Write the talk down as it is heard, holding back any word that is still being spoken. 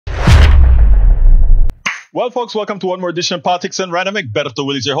Well, folks, welcome to one more edition of Politics and Random. Egberto,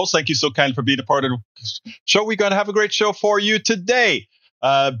 Willies, your host. Thank you so kindly for being a part of the show. We're going to have a great show for you today.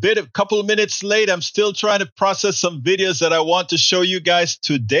 A couple of minutes late. I'm still trying to process some videos that I want to show you guys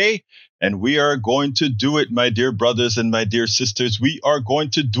today. And we are going to do it, my dear brothers and my dear sisters. We are going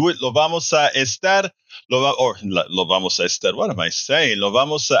to do it. Lo vamos a estar. Lo vamos a estar. What am I saying? Lo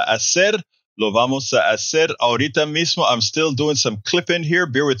vamos a hacer. Lo vamos a hacer ahorita mismo. I'm still doing some clipping here.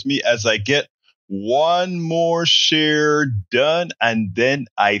 Bear with me as I get one more share done, and then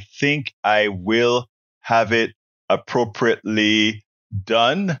I think I will have it appropriately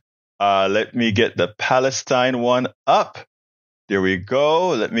done. Let me get the Palestine one up. There we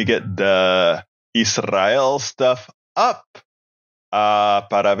go. Let me get the Israel stuff up.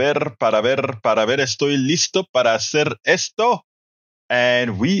 Para ver. Estoy listo para hacer esto.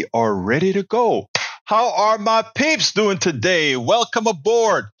 And we are ready to go. How are my peeps doing today? Welcome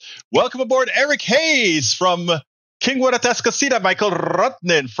aboard. Welcome aboard, Eric Hayes from Kingwood, Atascocita, Michael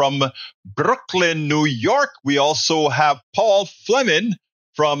Rutnan from Brooklyn, New York. We also have Paul Fleming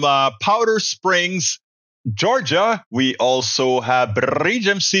from Powder Springs, Georgia. We also have Bridge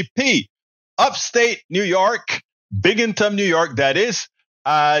MCP, upstate New York, Binghamton, New York, that is.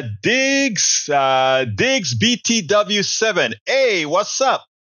 Diggs BTW7. Hey, what's up?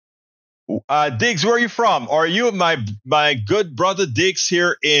 Diggs, where are you from? Are you my good brother Diggs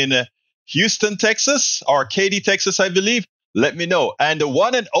here in Houston, Texas, or Katy, Texas, I believe? Let me know. And the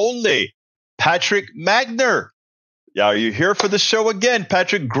one and only Patrick Magner. Are you here for the show again?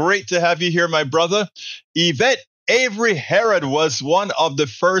 Patrick, great to have you here, my brother. Yvette Avery Herod was one of the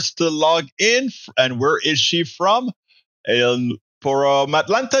first to log in. And where is she from? From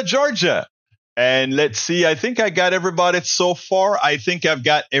Atlanta, Georgia. And let's see, I think I got everybody so far.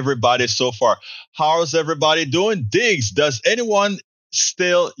 How's everybody doing? Diggs, does anyone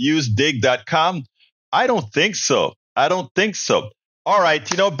still use dig.com? I don't think so. All right,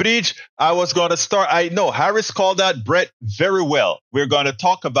 Bridge, I was going to start. I know Harris called out Bret very well. We're going to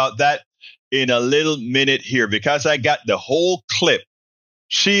talk about that in a little minute here because I got the whole clip.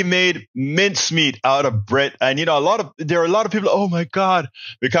 She made mincemeat out of Bret. And, there are a lot of people, oh, my God,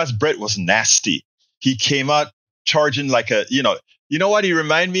 because Bret was nasty. He came out charging like you know what he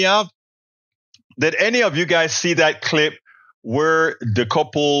reminded me of? Did any of you guys see that clip where the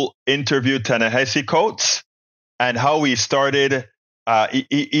couple interviewed Ta-Nehisi Coates and how he started?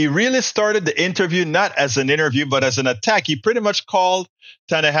 He really started the interview not as an interview, but as an attack. He pretty much called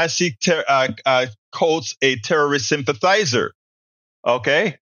Ta-Nehisi Coates a terrorist sympathizer.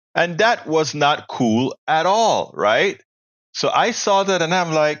 Okay. And that was not cool at all. Right. So I saw that and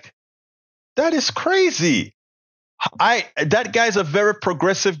I'm like, that is crazy. That guy's a very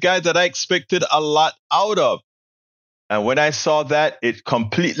progressive guy that I expected a lot out of. And when I saw that, it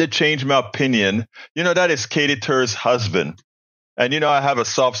completely changed my opinion. That is Katie Tur's husband. And, I have a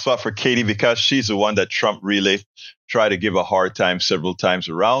soft spot for Katie because she's the one that Trump really tried to give a hard time several times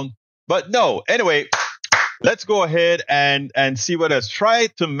around. But no, anyway. Let's go ahead and see what has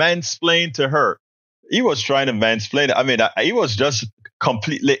tried to mansplain to her. He was trying to mansplain. I mean, he was just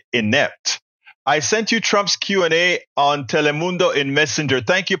completely inept. I sent you Trump's Q&A on Telemundo in Messenger.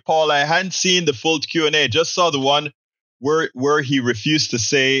 Thank you, Paul. I hadn't seen the full Q&A. Just saw the one where he refused to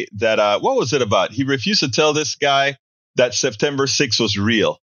say that. What was it about? He refused to tell this guy that September 6th was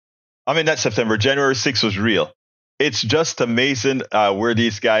real. I mean, January 6th was real. It's just amazing where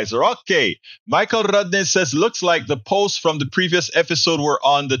these guys are. Okay, Michael Rudnin says, looks like the posts from the previous episode were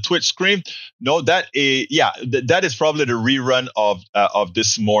on the Twitch screen. No, that is probably the rerun of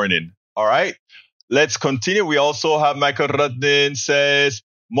this morning. All right, let's continue. We also have Michael Rudnin says,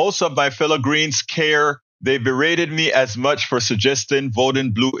 most of my fellow Greens care. They berated me as much for suggesting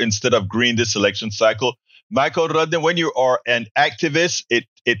voting blue instead of green this election cycle. Michael Rudnin, when you are an activist, it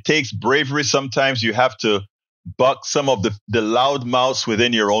takes bravery. Sometimes you have to buck some of the loud mouths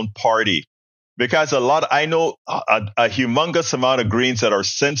within your own party, because I know a humongous amount of Greens that are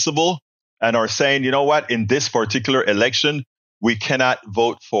sensible and are saying, you know what, in this particular election, we cannot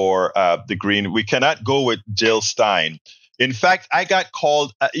vote for the Green. We cannot go with Jill Stein. In fact, I got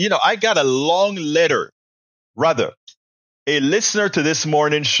called, I got a long letter, a listener to this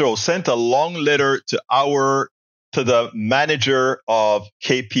morning show sent a long letter to the manager of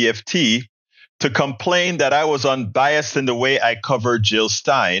KPFT to complain that I was unbiased in the way I covered Jill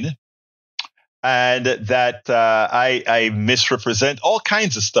Stein and that I misrepresent all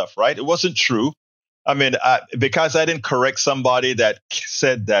kinds of stuff, right? It wasn't true. I mean, because I didn't correct somebody that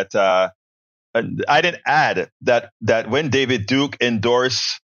said that I didn't add that when David Duke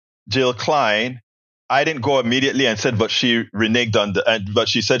endorsed Jill Klein, I didn't go immediately and said, but she reneged on but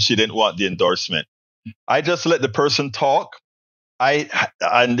she said she didn't want the endorsement. I just let the person talk.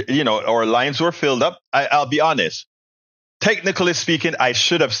 Our lines were filled up. I'll be honest. Technically speaking, I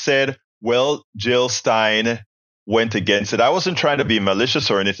should have said, well, Jill Stein went against it. I wasn't trying to be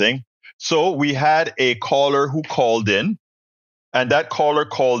malicious or anything. So we had a caller who called in, and that caller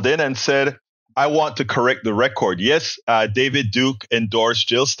called in and said, I want to correct the record. Yes, David Duke endorsed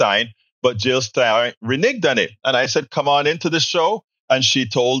Jill Stein, but Jill Stein reneged on it. And I said, come on into the show. And she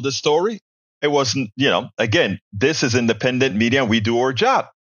told the story. It wasn't, again, this is independent media and we do our job.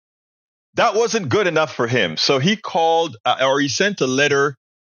 That wasn't good enough for him. So he called or he sent a letter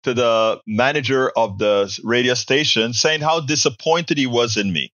to the manager of the radio station saying how disappointed he was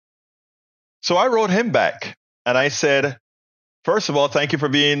in me. So I wrote him back and I said, first of all, thank you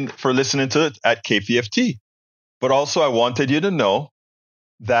for listening to it at KPFT. But also I wanted you to know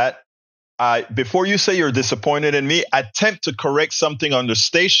that before you say you're disappointed in me, attempt to correct something on the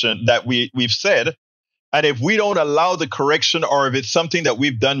station that we've said. And if we don't allow the correction or if it's something that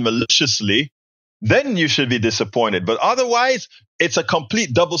we've done maliciously, then you should be disappointed. But otherwise, it's a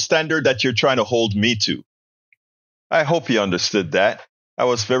complete double standard that you're trying to hold me to. I hope you understood that. I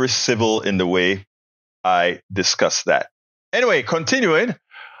was very civil in the way I discussed that. Anyway, continuing,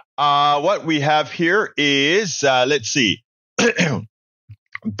 what we have here is, let's see.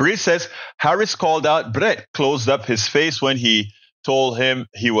 Bret says, Harris called out Bret, closed up his face when he told him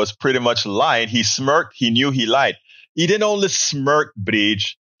he was pretty much lying. He smirked. He knew he lied. He didn't only smirk,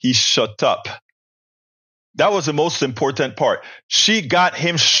 Bridge. He shut up. That was the most important part. She got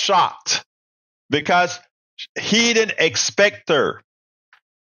him shocked because he didn't expect her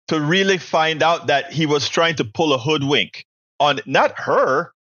to really find out that he was trying to pull a hoodwink on, not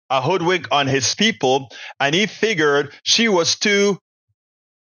her, a hoodwink on his people. And he figured she was too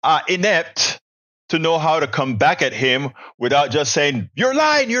inept to know how to come back at him without just saying, you're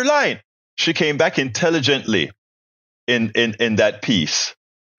lying, you're lying. She came back intelligently in that piece.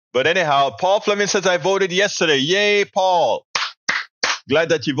 But anyhow, Paul Fleming says, I voted yesterday. Yay, Paul. Glad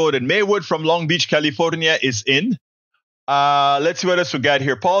that you voted. Maywood from Long Beach, California is in. Let's see what else we got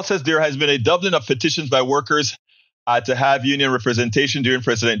here. Paul says there has been a doubling of petitions by workers to have union representation during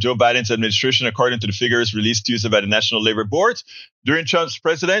President Joe Biden's administration, according to the figures released Tuesday by the National Labor Board. During Trump's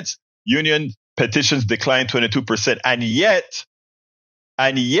presidency, union petitions declined 22%. And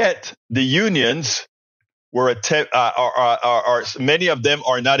yet the unions were many of them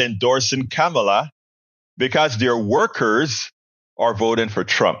are not endorsing Kamala because their workers are voting for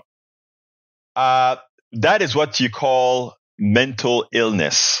Trump. That is what you call mental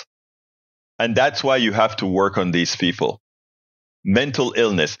illness. And that's why you have to work on these people. Mental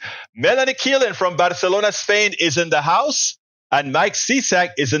illness. Melanie Keelan from Barcelona, Spain is in the house. And Mike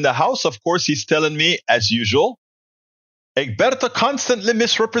Cisak is in the house. Of course, he's telling me, as usual, Egberto constantly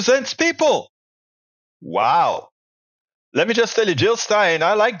misrepresents people. Wow. Let me just tell you, Jill Stein,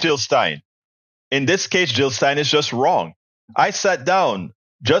 I like Jill Stein. In this case, Jill Stein is just wrong. I sat down,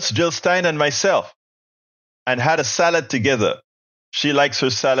 just Jill Stein and myself, and had a salad together. She likes her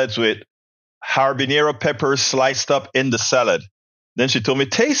salads with habanero peppers sliced up in the salad. Then she told me,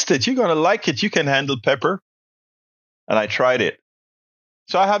 taste it. You're going to like it. You can handle pepper. And I tried it.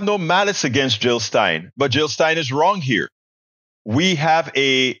 So I have no malice against Jill Stein. But Jill Stein is wrong here. We have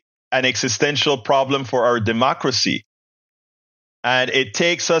an existential problem for our democracy. And it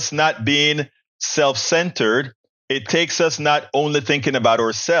takes us not being self-centered. It takes us not only thinking about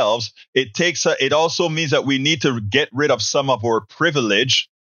ourselves. It also means that we need to get rid of some of our privilege.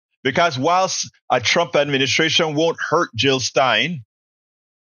 Because whilst a Trump administration won't hurt Jill Stein,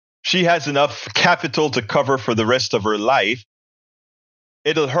 she has enough capital to cover for the rest of her life.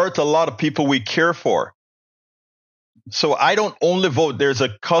 It'll hurt a lot of people we care for. So I don't only vote. There's a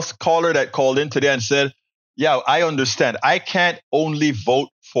caller that called in today and said, yeah, I understand. I can't only vote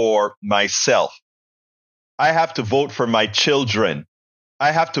for myself. I have to vote for my children.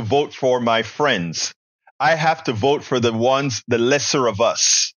 I have to vote for my friends. I have to vote for the lesser of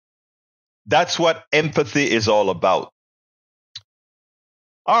us. That's what empathy is all about.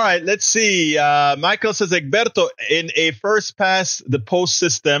 All right, let's see. Michael says, Egberto, in a first past the post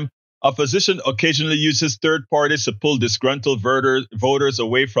system, opposition occasionally uses third parties to pull disgruntled voters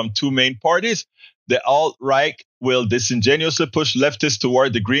away from two main parties. The alt-right will disingenuously push leftists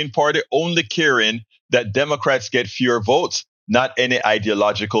toward the Green Party, only caring that Democrats get fewer votes, not any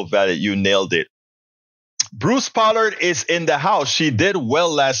ideological value. You nailed it. Bruce Pollard is in the house. She did well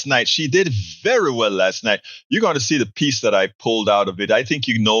last night. She did very well last night. You're going to see the piece that I pulled out of it. I think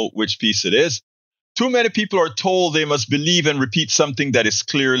you know which piece it is. Too many people are told they must believe and repeat something that is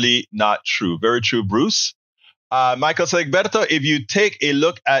clearly not true. Very true, Bruce. Michael said, Egberto, if you take a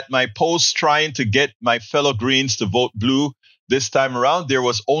look at my post trying to get my fellow Greens to vote blue this time around, there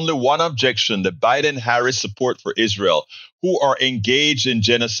was only one objection: the Biden-Harris support for Israel, who are engaged in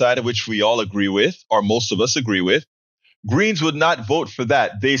genocide, which we all agree with, or most of us agree with. Greens would not vote for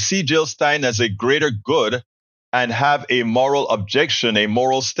that. They see Jill Stein as a greater good and have a moral objection, a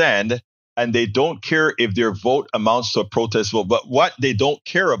moral stand, and they don't care if their vote amounts to a protest vote. But what they don't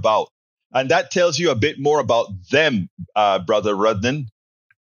care about, and that tells you a bit more about them, Brother Rudnan.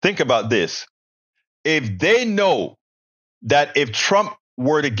 Think about this. If they know that if Trump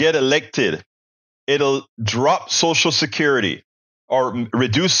were to get elected, it'll drop Social Security or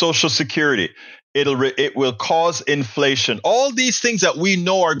reduce Social Security, it will cause inflation. All these things that we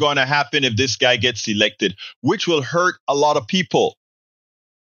know are going to happen if this guy gets elected, which will hurt a lot of people.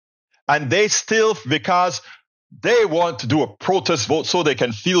 And they still, because they want to do a protest vote so they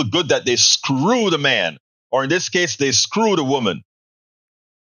can feel good that they screw the man, or in this case, they screw the woman.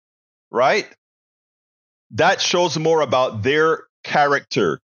 Right? That shows more about their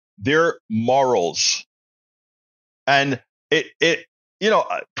character, their morals. And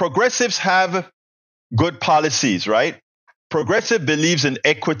progressives have good policies, right? Progressive believes in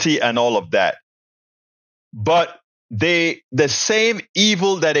equity and all of that. But the same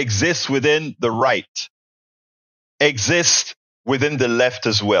evil that exists within the right exists within the left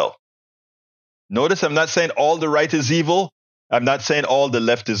as well. Notice I'm not saying all the right is evil. I'm not saying all the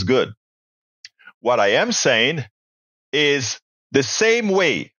left is good. What I am saying is the same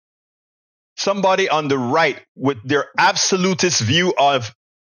way somebody on the right with their absolutist view of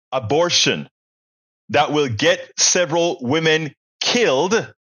abortion that will get several women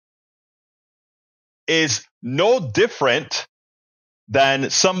killed is no different than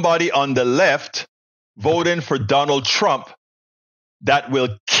somebody on the left voting for Donald Trump that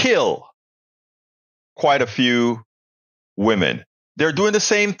will kill quite a few women. They're doing the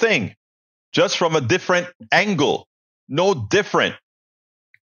same thing, just from a different angle. No different.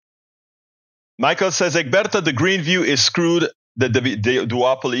 Michael says, Egberto, the green view is screwed the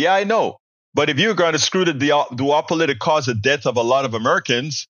duopoly. Yeah, I know. But if you're going to screw the duopoly to cause the death of a lot of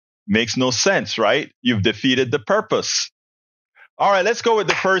Americans, makes no sense, right? You've defeated the purpose. All right, let's go with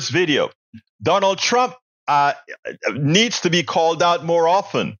the first video. Donald Trump needs to be called out more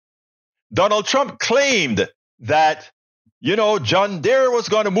often. Donald Trump claimed that, John Deere was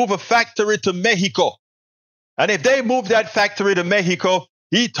going to move a factory to Mexico. And if they moved that factory to Mexico,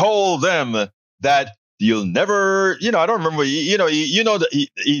 he told them that you'll never, I don't remember, that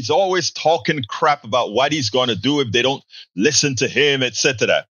he's always talking crap about what he's going to do if they don't listen to him,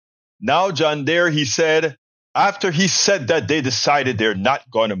 etc. Now, John Deere, he said, after he said that, they decided they're not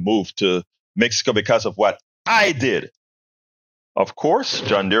going to move to Mexico because of what I did. Of course,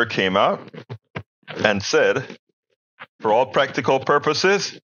 John Deere came out and said, for all practical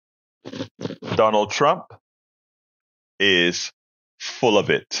purposes, Donald Trump is full of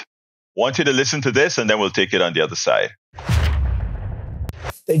it. Want you to listen to this, and then we'll take it on the other side.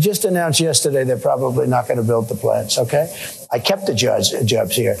 They just announced yesterday they're probably not going to build the plants, okay? I kept the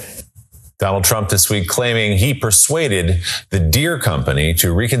jobs here. Donald Trump this week claiming he persuaded the Deere company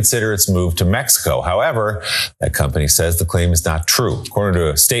to reconsider its move to Mexico. However, that company says the claim is not true. According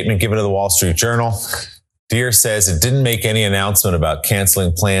to a statement given to the Wall Street Journal, Deere says it didn't make any announcement about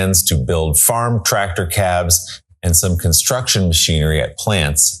canceling plans to build farm tractor cabs and some construction machinery at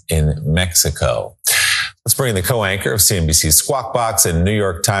plants in Mexico. Let's bring in the co-anchor of CNBC's Squawk Box and New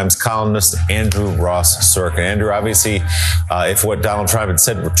York Times columnist Andrew Ross Sorkin. Andrew, obviously, if what Donald Trump had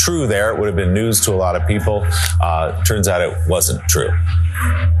said were true there, it would have been news to a lot of people. Turns out it wasn't true.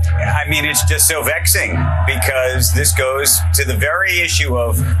 I mean, it's just so vexing because this goes to the very issue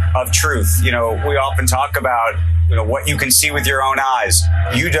of truth. We often talk about what you can see with your own eyes.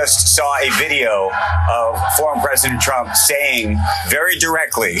 You just saw a video of former President Trump saying very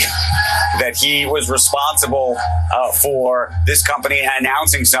directly that he was responsible for this company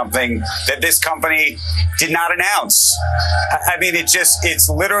announcing something that this company did not announce. I mean, it's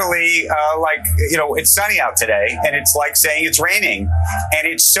literally it's sunny out today, and it's like saying it's raining, and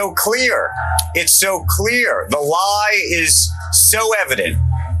it's so clear. It's so clear. The lie is so evident.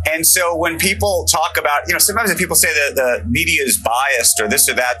 And so when people talk about, sometimes when people say that the media is biased or this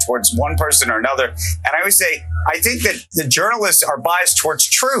or that towards one person or another, and I always say, I think that the journalists are biased towards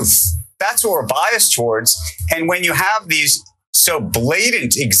truth. That's what we're biased towards. And when you have these so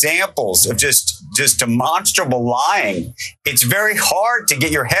blatant examples of just demonstrable lying, it's very hard to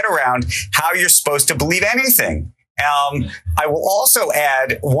get your head around how you're supposed to believe anything. I will also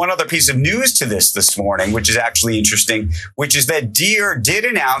add one other piece of news to this morning, which is actually interesting, which is that Deere did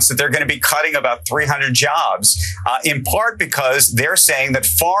announce that they're going to be cutting about 300 jobs, in part because they're saying that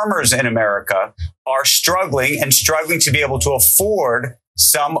farmers in America are struggling to be able to afford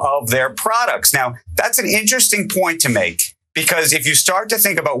some of their products. Now, that's an interesting point to make. Because if you start to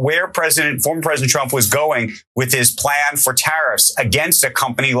think about where former President Trump was going with his plan for tariffs against a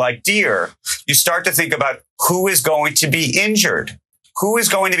company like Deere, you start to think about who is going to be injured. Who is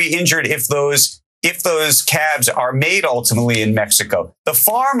going to be injured if those cabs are made ultimately in Mexico? The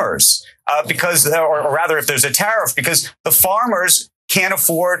farmers, or rather, if there's a tariff, because the farmers can't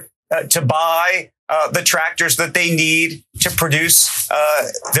afford to buy the tractors that they need to produce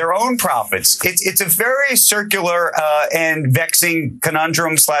their own profits. It's a very circular and vexing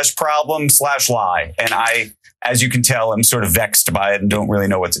conundrum / problem / lie. And I, as you can tell, am sort of vexed by it and don't really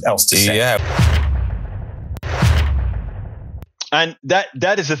know what else to say. Yeah. And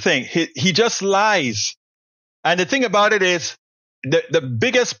that is the thing. He just lies. And the thing about it is, the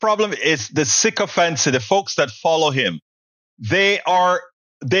biggest problem is the sycophants, the folks that follow him. They are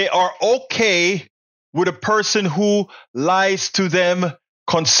okay with a person who lies to them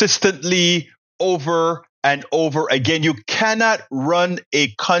consistently over and over again. You cannot run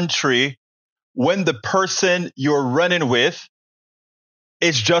a country when the person you're running with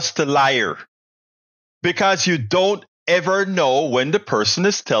is just a liar, because you don't ever know when the person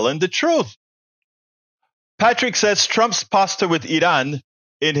is telling the truth. Patrick says Trump's posture with Iran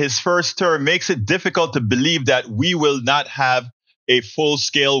in his first term makes it difficult to believe that we will not have a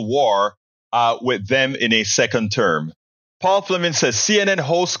full-scale war with them in a second term. Paul Fleming says CNN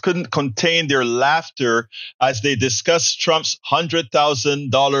hosts couldn't contain their laughter as they discussed Trump's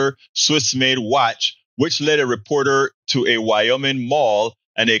 $100,000 Swiss-made watch, which led a reporter to a Wyoming mall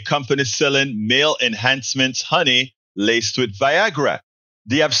and a company selling male enhancements honey laced with Viagra.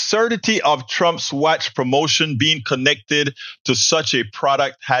 The absurdity of Trump's watch promotion being connected to such a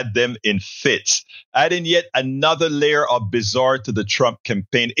product had them in fits, adding yet another layer of bizarre to the Trump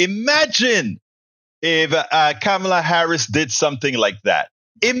campaign. Imagine if Kamala Harris did something like that.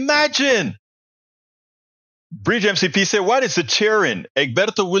 Imagine. Bridge MCP said, what is the cheering?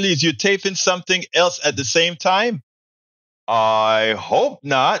 Egberto, Willies, you taping something else at the same time? I hope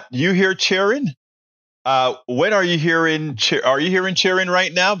not. You hear cheering? When are you hearing? Are you hearing cheering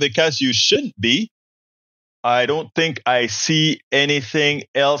right now? Because you shouldn't be. I don't think I see anything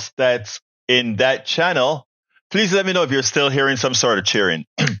else that's in that channel. Please let me know if you're still hearing some sort of cheering.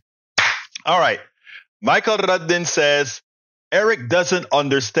 All right. Michael Ruddin says, Eric doesn't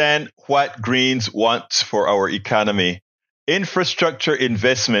understand what Greens want for our economy. Infrastructure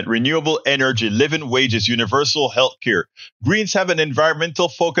investment, renewable energy, living wages, universal health care. Greens have an environmental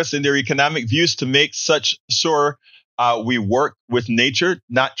focus in their economic views to make sure we work with nature,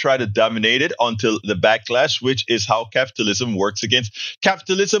 not try to dominate it until the backlash, which is how capitalism works against.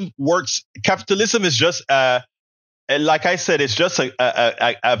 Capitalism is just, like I said, it's just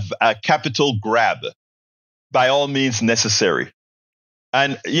a capital grab, by all means necessary.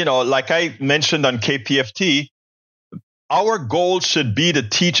 And, like I mentioned on KPFT, our goal should be to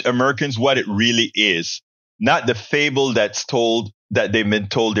teach Americans what it really is, not the fable that they've been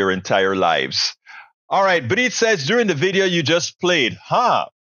told their entire lives. All right, Bret says, during the video you just played, I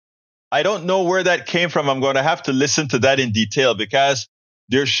don't know where that came from. I'm going to have to listen to that in detail because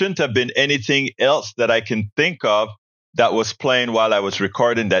there shouldn't have been anything else that I can think of that was playing while I was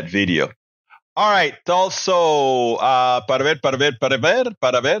recording that video. All right. Also, para ver,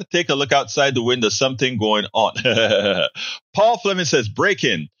 take a look outside the window. Something going on. Paul Fleming says,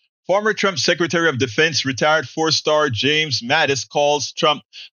 break-in. Former Trump Secretary of Defense, retired 4-star James Mattis calls Trump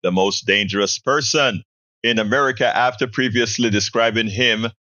the most dangerous person in America after previously describing him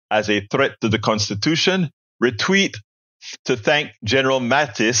as a threat to the Constitution. Retweet to thank General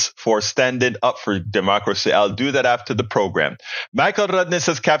Mattis for standing up for democracy. I'll do that after the program. Michael Rudness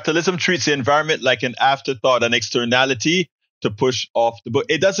says capitalism treats the environment like an afterthought, an externality to push off the book.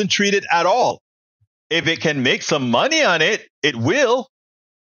 It doesn't treat it at all. If it can make some money on it, it will.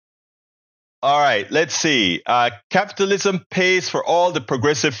 All right, let's see. Capitalism pays for all the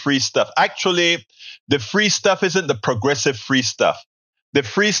progressive free stuff. Actually, the free stuff isn't the progressive free stuff. The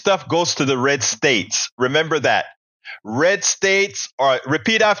free stuff goes to the red states. Remember that. Red states are,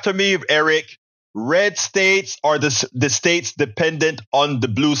 repeat after me, Eric. Red states are the states dependent on the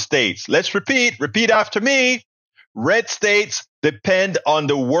blue states. Let's repeat after me. Red states depend on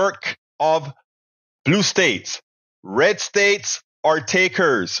the work of blue states. Red states are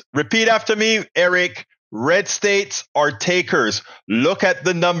takers. Repeat after me, Eric. Red states are takers. Look at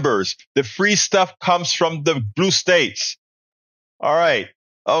the numbers. The free stuff comes from the blue states. All right.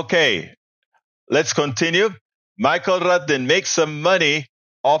 Okay. Let's continue. Michael Ruddin makes some money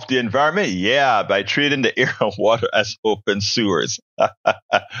off the environment. Yeah, by treating the air and water as open sewers.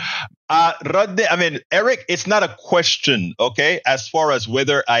 Ruddin, Eric, it's not a question, okay, as far as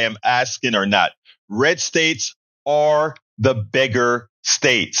whether I am asking or not. Red states are the beggar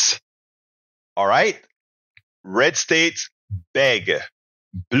states. All right? Red states beg.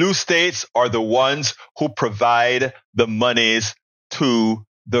 Blue states are the ones who provide the monies to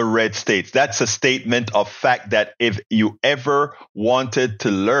the red states. That's a statement of fact that if you ever wanted to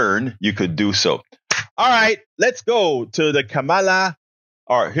learn, you could do so. All right, let's go to the Kamala,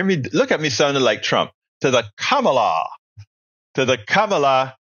 or look at me sounding like Trump, to the Kamala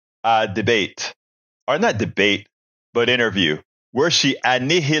debate, or not debate, but interview, where she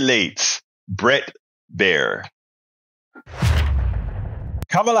annihilates Bret Baier.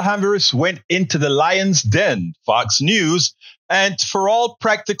 Kamala Harris went into the lion's den, Fox News, and for all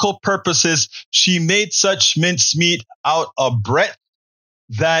practical purposes, she made such mincemeat out of Bret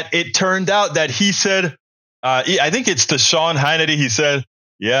that it turned out that he said, I think it's to Sean Hannity, he said,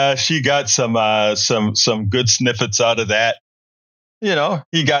 yeah, she got some good snippets out of that. You know,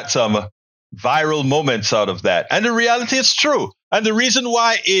 he got some viral moments out of that. And the reality is true. And the reason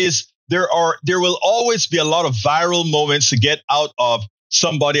why is there will always be a lot of viral moments to get out of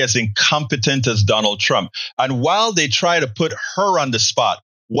somebody as incompetent as Donald Trump. And while they try to put her on the spot,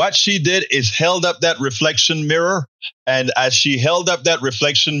 what she did is held up that reflection mirror. And as she held up that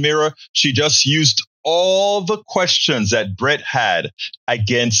reflection mirror, she just used all the questions that Bret had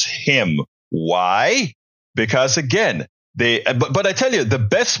against him. Why? Because again, but I tell you, the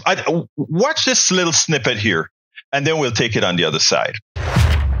best, watch this little snippet here, and then we'll take it on the other side.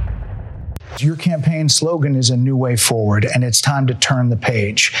 Your campaign slogan is a new way forward, and it's time to turn the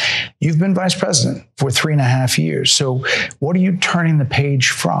page. You've been vice president for 3.5 years. So what are you turning the page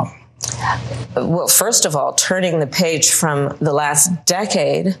from? Well, first of all, turning the page from the last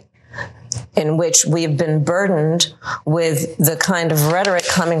decade in which we've been burdened with the kind of rhetoric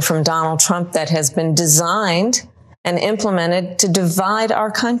coming from Donald Trump that has been designed and implemented to divide our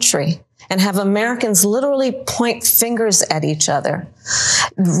country and have Americans literally point fingers at each other.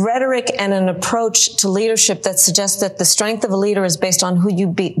 Rhetoric and an approach to leadership that suggests that the strength of a leader is based on who you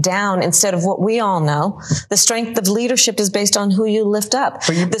beat down instead of what we all know. The strength of leadership is based on who you lift up.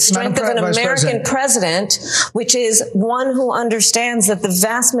 The strength of an American president, which is one who understands that the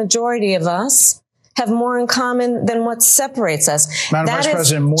vast majority of us have more in common than what separates us. Madam Vice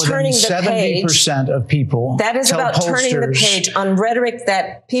President, more than 70% of people that is about turning the page on rhetoric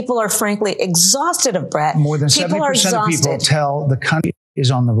that people are frankly exhausted of, Bret. More than 70% of people tell the country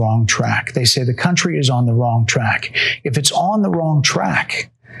is on the wrong track. They say the country is on the wrong track. If it's on the wrong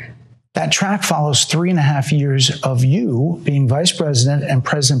track, that track follows 3.5 years of you being vice president and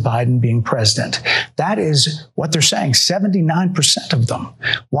President Biden being president. That is what they're saying, 79% of them.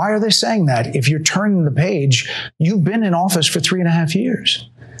 Why are they saying that? If you're turning the page, you've been in office for 3.5 years.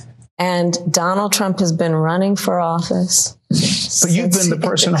 And Donald Trump has been running for office. But you've been the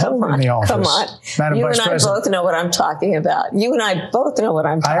person holding the office. Come on. Madam You Vice and I President. both know what I'm talking about. You and I both know what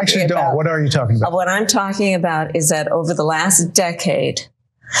I'm talking about. I actually don't. What are you talking about? What I'm talking about is that over the last decade,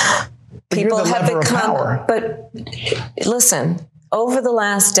 people have become, but listen, over the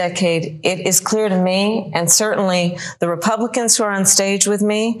last decade, it is clear to me, and certainly the Republicans who are on stage with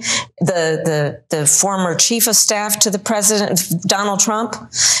me, the former chief of staff to the president, Donald Trump,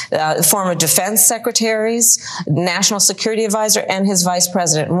 former defense secretaries, national security advisor, and his vice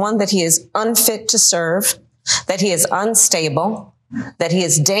president, one, that he is unfit to serve, that he is unstable, that he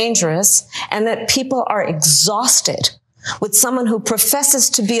is dangerous, and that people are exhausted with someone who professes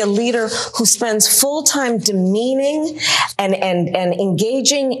to be a leader who spends full time demeaning and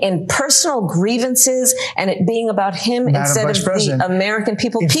engaging in personal grievances and it being about him instead of the American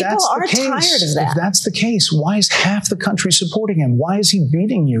people. People are tired of that. If that's the case, why is half the country supporting him? Why is he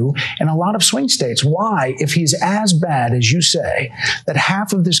beating you in a lot of swing states? Why, if he's as bad as you say, that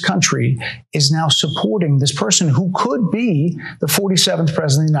half of this country is now supporting this person who could be the 47th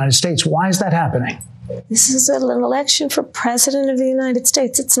president of the United States? Why is that happening? This is an election for president of the United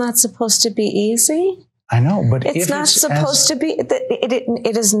States. It's not supposed to be easy. I know, but it's not supposed to be.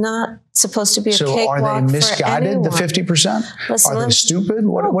 It is not supposed to be a cakewalk for anyone. So are they misguided, the 50%? Are they stupid?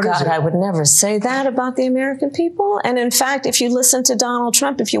 What is it? I would never say that about the American people. And in fact, if you listen to Donald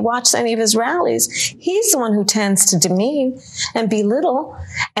Trump, if you watch any of his rallies, he's the one who tends to demean and belittle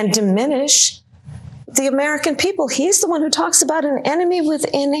and diminish the American people. He's the one who talks about an enemy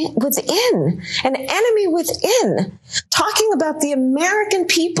within, an enemy within, talking about the American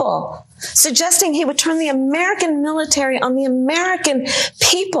people, suggesting he would turn the American military on the American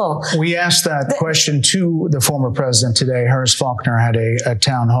people. We asked that question to the former president today. Harris Faulkner had a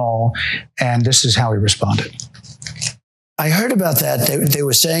town hall, and this is how he responded. I heard about that. They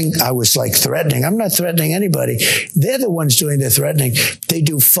were saying I was like threatening. I'm not threatening anybody. They're the ones doing the threatening. They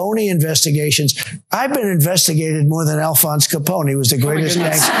do phony investigations. I've been investigated more than Alphonse Capone. He was the greatest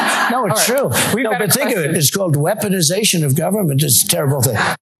gangster. No, it's true. No, but think of it. It's called weaponization of government. It's a terrible thing.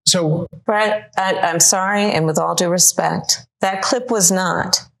 So, Bret, I'm sorry, and with all due respect, that clip was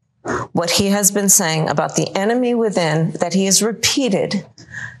not what he has been saying about the enemy within that he has repeated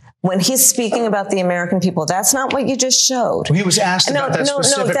when he's speaking about the American people. That's not what you just showed. He was asked about that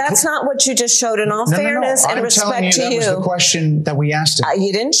specific... No, that's not what you just showed. In all fairness and respect to you, that was the question that we asked him.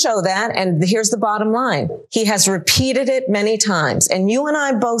 You didn't show that, and here's the bottom line. He has repeated it many times, and you and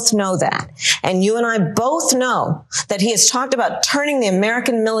I both know that. And you and I both know that he has talked about turning the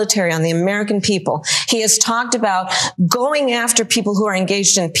American military on the American people. He has talked about going after people who are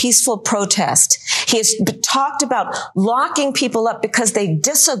engaged in peaceful protest. He has talked about locking people up because they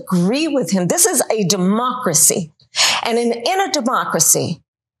disagree with him. This is a democracy. And in a democracy,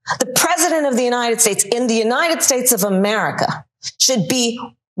 the president of the United States in the United States of America should be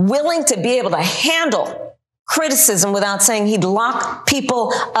willing to be able to handle criticism without saying he'd lock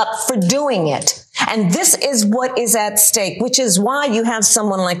people up for doing it. And this is what is at stake, which is why you have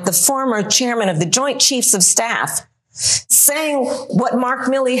someone like the former chairman of the Joint Chiefs of Staff saying what Mark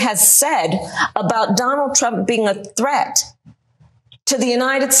Milley has said about Donald Trump being a threat to the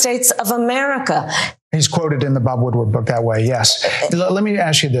United States of America. He's quoted in the Bob Woodward book that way, yes. Let me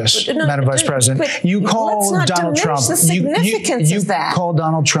ask you this, Madam Vice President. You call Donald Trump... The significance of that. You call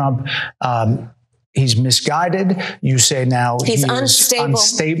Donald Trump... he's misguided. You say now he's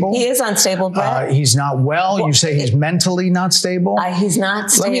unstable. He is unstable, Bret. He's not well. You say he's mentally not stable. He's not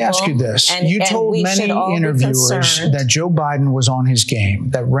stable. Let me ask you this. You told many interviewers that Joe Biden was on his game,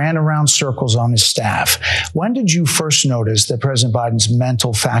 that ran around circles on his staff. When did you first notice that President Biden's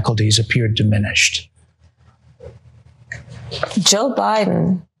mental faculties appeared diminished? Joe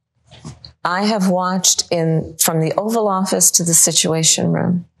Biden, I have watched from the Oval Office to the Situation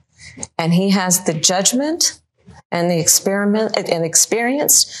Room. And he has the judgment and the experience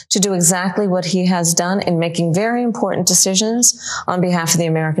to do exactly what he has done in making very important decisions on behalf of the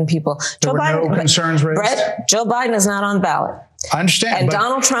American people. There were no concerns raised? Bret, Joe Biden is not on the ballot. I understand. And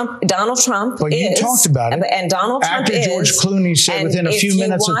Donald Trump but you talked about it. And Donald Trump after George Clooney said within a few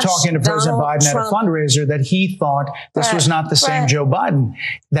minutes of talking to President Biden at a fundraiser that he thought this was not the same Joe Biden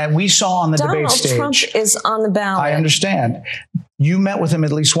that we saw on the debate stage. Donald Trump is on the ballot. I understand. You met with him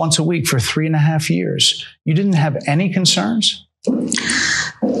at least once a week for 3.5 years. You didn't have any concerns?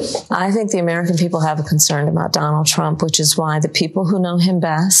 I think the American people have a concern about Donald Trump, which is why the people who know him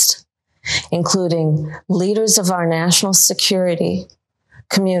best, including leaders of our national security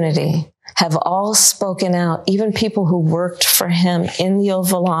community, have all spoken out. Even people who worked for him in the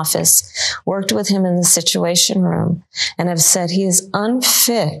Oval Office, worked with him in the Situation Room, and have said he is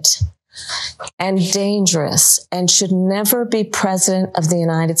unfit and dangerous and should never be president of the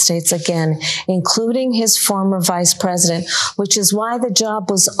United States again, including his former vice president, which is why the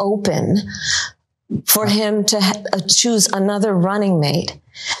job was open for him to choose another running mate.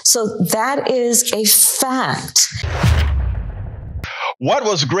 So that is a fact. What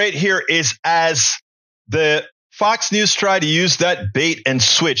was great here is as the Fox News tried to use that bait and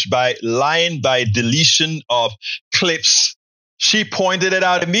switch by lying by deletion of clips, she pointed it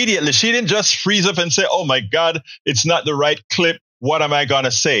out immediately. She didn't just freeze up and say, oh, my God, it's not the right clip. What am I going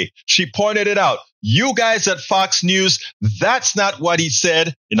to say? She pointed it out. You guys at Fox News, that's not what he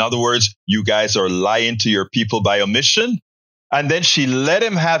said. In other words, you guys are lying to your people by omission. And then she let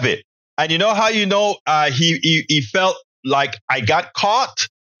him have it. And you know how he felt like I got caught?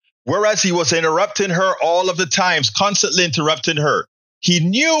 Whereas he was interrupting her all of the times, constantly interrupting her. He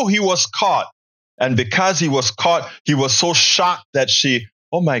knew he was caught. And because he was caught, he was so shocked that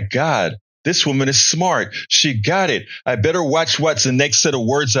oh my God, this woman is smart. She got it. I better watch what's the next set of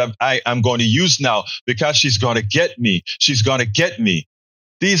words I'm going to use now because she's going to get me. She's going to get me.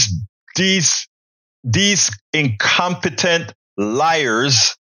 These incompetent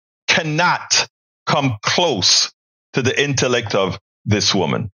liars cannot come close to the intellect of this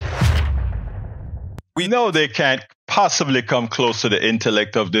woman. We know they can't possibly come close to the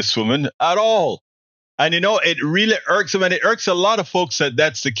intellect of this woman at all. And, it really irks them. And it irks a lot of folks that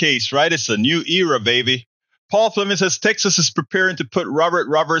that's the case, right? It's a new era, baby. Paul Fleming says Texas is preparing to put Robert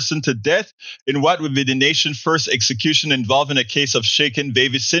Robertson to death in what would be the nation's first execution involving a case of shaken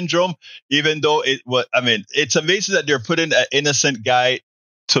baby syndrome, even though it's amazing that they're putting an innocent guy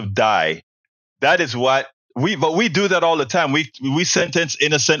to die. That is what we do that all the time. We sentence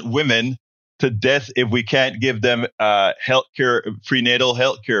innocent women to death if we can't give them healthcare, prenatal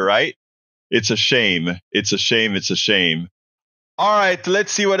healthcare, right? It's a shame. It's a shame. It's a shame. All right,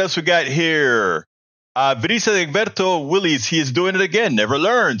 let's see what else we got here. Bret said Egberto, Willies, he is doing it again, never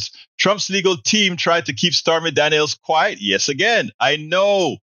learns. Trump's legal team tried to keep Stormy Daniels quiet. Yes, again. I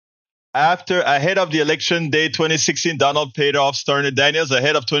know. Ahead of the election day 2016, Donald paid off Stormy Daniels.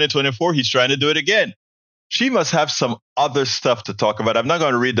 Ahead of 2024, he's trying to do it again. She must have some other stuff to talk about. I'm not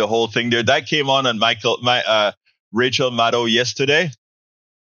going to read the whole thing there. That came on Rachel Maddow yesterday.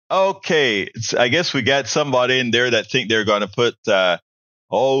 Okay, I guess we got somebody in there that think they're going to put,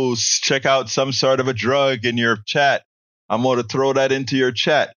 check out some sort of a drug in your chat. I'm going to throw that into your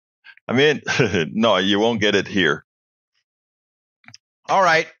chat. I mean, no, you won't get it here. All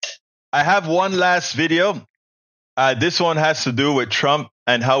right, I have one last video. This one has to do with Trump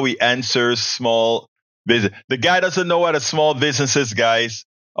and how he answers small business. The guy doesn't know what a small business is, guys.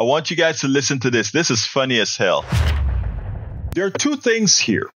 I want you guys to listen to this. This is funny as hell. There are two things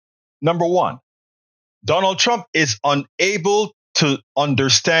here. Number one, Donald Trump is unable to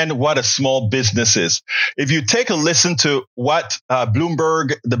understand what a small business is. If you take a listen to what the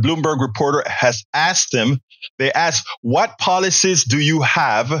Bloomberg reporter has asked him, they ask, what policies do you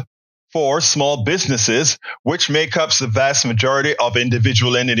have for small businesses, which make up the vast majority of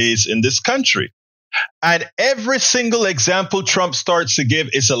individual entities in this country? And every single example Trump starts to give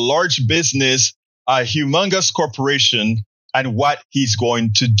is a large business, a humongous corporation, and what he's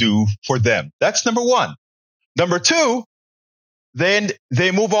going to do for them. That's number one. Number two, then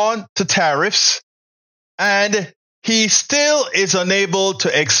they move on to tariffs, and he still is unable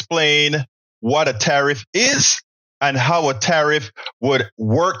to explain what a tariff is and how a tariff would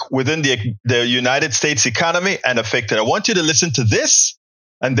work within the United States economy and affect it. I want you to listen to this,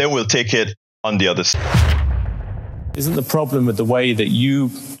 and then we'll take it on the other side. Isn't the problem with the way that you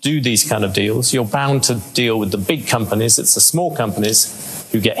do these kind of deals? You're bound to deal with the big companies. It's the small companies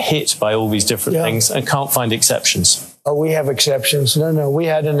who get hit by all these different things and can't find exceptions. Oh, we have exceptions. No, we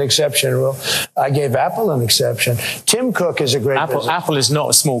had an exception rule. I gave Apple an exception. Tim Cook is a great business. Apple is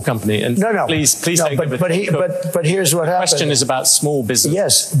not a small company. And no. Please don't give it. But here's what happened. The question is about small business.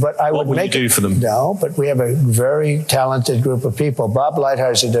 Yes, but what will you do for them? No, but we have a very talented group of people. Bob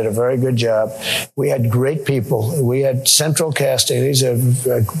Lighthizer did a very good job. We had great people. We had central casting. These are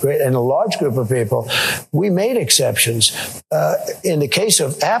great, and a large group of people. We made exceptions. In the case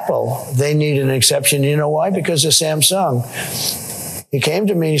of Apple, they needed an exception. You know why? Because of Samsung. He came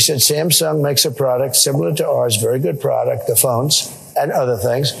to me, he said, Samsung makes a product similar to ours, very good product, the phones and other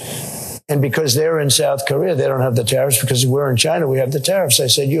things. And because they're in South Korea, they don't have the tariffs. Because we're in China, we have the tariffs. I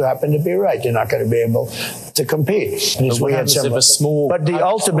said, you happen to be right. You're not going to be able to compete. And what happens if a small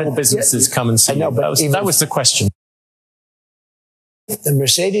businesses come and see you? That was the question. The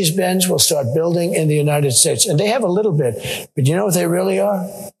Mercedes-Benz will start building in the United States. And they have a little bit. But you know what they really are?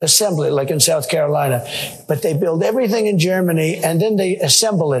 Assembly, like in South Carolina. But they build everything in Germany, and then they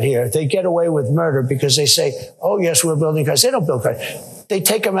assemble it here. They get away with murder because they say, oh, yes, we're building cars. They don't build cars. They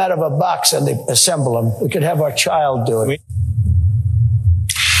take them out of a box and they assemble them. We could have our child do it.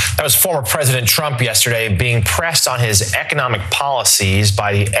 That was former President Trump yesterday being pressed on his economic policies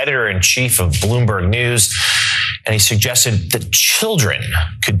by the editor-in-chief of Bloomberg News. And he suggested that children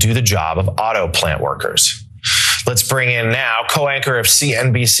could do the job of auto plant workers. Let's bring in now co-anchor of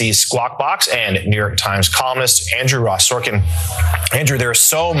CNBC's Squawk Box and New York Times columnist Andrew Ross Sorkin. Andrew, there's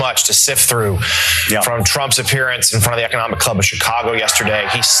so much to sift through from Trump's appearance in front of the Economic Club of Chicago yesterday.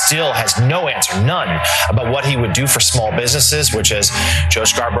 He still has no answer, none, about what he would do for small businesses, which, as Joe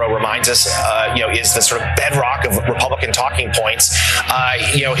Scarborough reminds us, is the sort of bedrock of Republican talking points.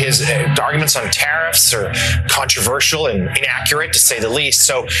 His arguments on tariffs are controversial and inaccurate, to say the least.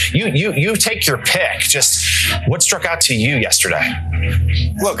 So you take your pick. Just what struck out to you yesterday?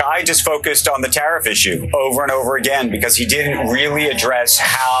 Look, I just focused on the tariff issue over and over again because he didn't really address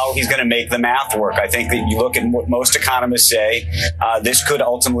how he's going to make the math work. I think that you look at what most economists say, this could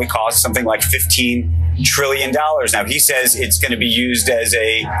ultimately cost something like $15 trillion. Now, he says it's going to be used as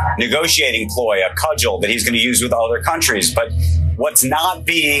a negotiating ploy, a cudgel that he's going to use with other countries. But What's not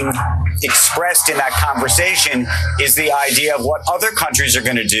being expressed in that conversation is the idea of what other countries are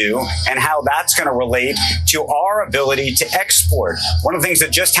going to do and how that's going to relate to our ability to export. One of the things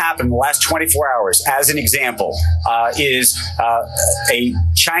that just happened in the last 24 hours, as an example, is a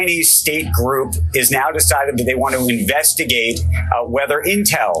Chinese state group is now decided that they want to investigate whether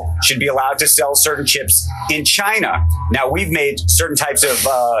Intel should be allowed to sell certain chips in China. Now, we've made certain types of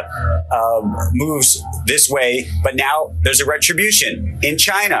moves this way, but now there's a retribution in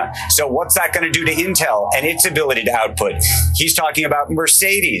China. So what's that going to do to Intel and its ability to output? He's talking about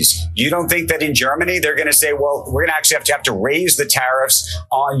Mercedes. You don't think that in Germany they're going to say, well, we're going to actually have to raise the tariffs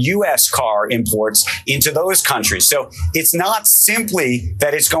on U.S. car imports into those countries. So it's not simply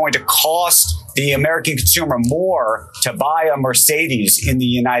that it's going to cost the American consumer more to buy a Mercedes in the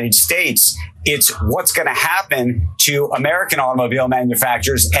United States. It's what's going to happen to American automobile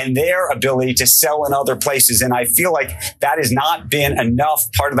manufacturers and their ability to sell in other places. And I feel like that has not been enough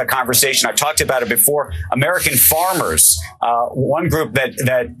part of the conversation. I've talked about it before. American farmers, one group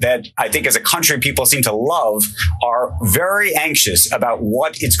that I think as a country people seem to love, are very anxious about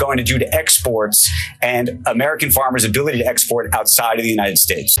what it's going to do to exports and American farmers' ability to export outside of the United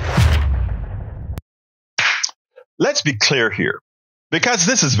States. Let's be clear here, because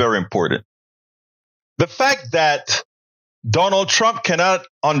this is very important. The fact that Donald Trump cannot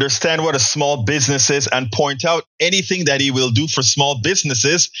understand what a small business is and point out anything that he will do for small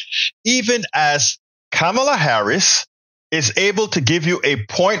businesses, even as Kamala Harris is able to give you a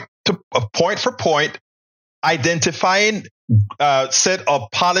point for point identifying set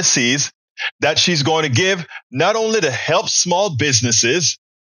of policies that she's going to give, not only to help small businesses,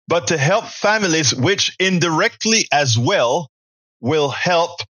 but to help families, which indirectly as well will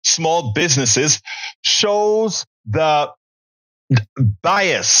help small businesses, shows the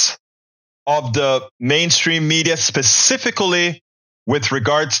bias of the mainstream media, specifically with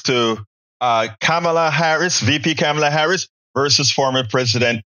regards to Kamala Harris, VP Kamala Harris, versus former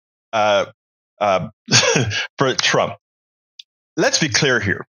President Trump. Let's be clear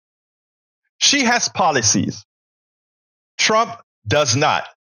here. She has policies. Trump does not.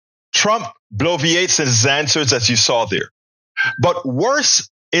 Trump bloviates his answers, as you saw there. But worse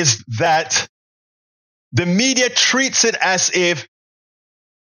is that the media treats it as if,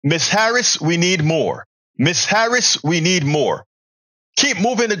 Miss Harris, we need more. Miss Harris, we need more. Keep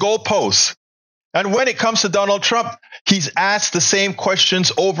moving the goalposts. And when it comes to Donald Trump, he's asked the same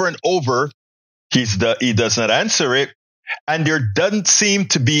questions over and over. He does not answer it. And there doesn't seem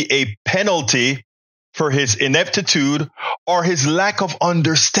to be a penalty for his ineptitude or his lack of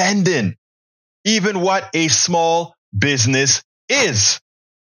understanding, even what a small business is.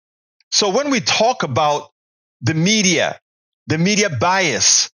 So when we talk about the media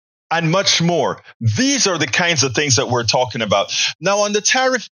bias, and much more, these are the kinds of things that we're talking about. Now, on the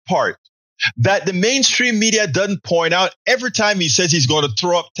tariff part, that the mainstream media doesn't point out every time he says he's going to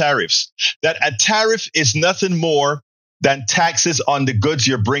throw up tariffs, that a tariff is nothing more than taxes on the goods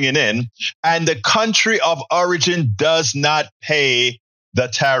you're bringing in, and the country of origin does not pay the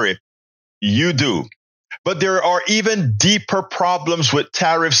tariff. You do. But there are even deeper problems with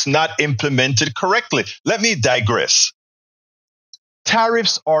tariffs not implemented correctly. Let me digress.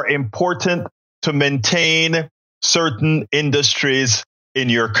 Tariffs are important to maintain certain industries in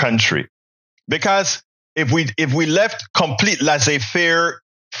your country. Because if we left complete laissez-faire,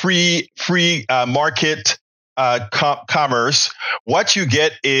 free market commerce, what you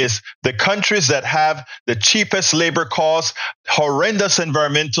get is the countries that have the cheapest labor costs, horrendous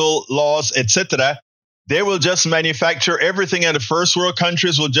environmental laws, etc., they will just manufacture everything, and the first world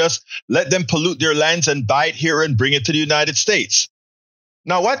countries will just let them pollute their lands and buy it here and bring it to the United States.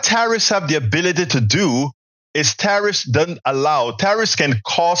 Now, what tariffs have the ability to do is tariffs can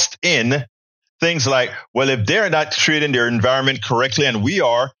cost in things like, well, if they're not treating their environment correctly and we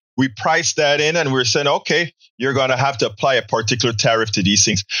price that in and we're saying, okay, you're going to have to apply a particular tariff to these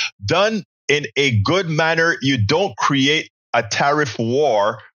things. Done in a good manner, you don't create a tariff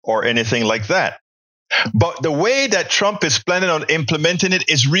war or anything like that. But the way that Trump is planning on implementing it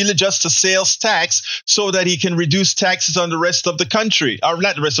is really just a sales tax so that he can reduce taxes on the rest of the country, or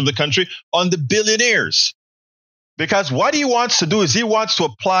not the rest of the country, on the billionaires. Because what he wants to do is he wants to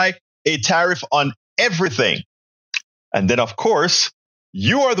apply a tariff on everything. And then, of course,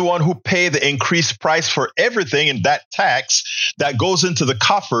 you are the one who pay the increased price for everything in that tax that goes into the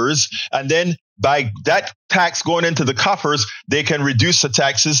coffers. And then by that tax going into the coffers, they can reduce the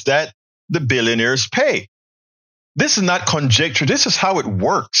taxes that the billionaires pay. This is not conjecture. This is how it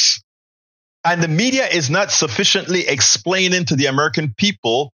works. And the media is not sufficiently explaining to the American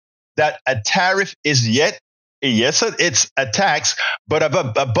people that a tariff is yet Yes, it's a tax, but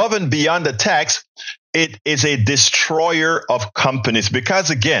above and beyond the tax, it is a destroyer of companies because,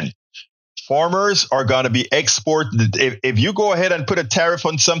 again, farmers are going to be exported. If you go ahead and put a tariff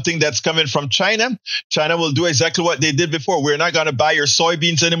on something that's coming from China, China will do exactly what they did before. We're not going to buy your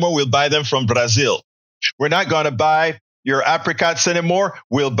soybeans anymore. We'll buy them from Brazil. We're not going to buy your apricots anymore.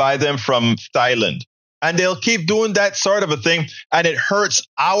 We'll buy them from Thailand. And they'll keep doing that sort of a thing. And it hurts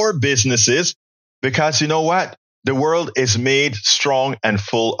our businesses because you know what? The world is made strong and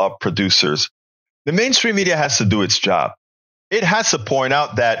full of producers. The mainstream media has to do its job. It has to point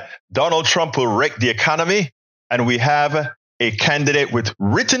out that Donald Trump will wreck the economy, and we have a candidate with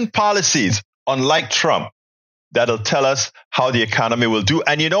written policies, unlike Trump, that'll tell us how the economy will do.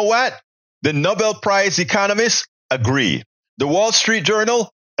 And you know what? The Nobel Prize economists agree. The Wall Street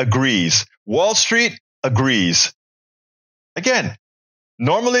Journal agrees. Wall Street agrees. Again,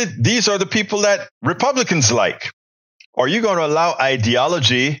 normally these are the people that Republicans like. Are you going to allow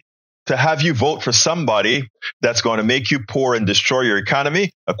ideology to have you vote for somebody that's going to make you poor and destroy your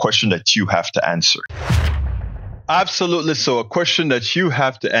economy? A question that you have to answer. Absolutely so. A question that you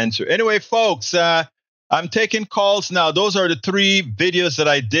have to answer. Anyway, folks, I'm taking calls now. Those are the 3 videos that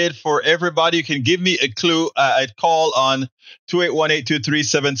I did for everybody. You can give me a clue. I'd call on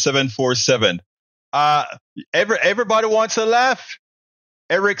 281-823-7747. Everybody wants to laugh.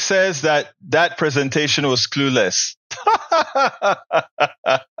 Eric says that presentation was clueless.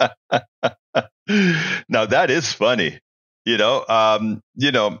 Now that is funny. You know what?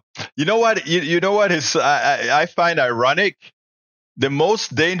 You know what is I find ironic? The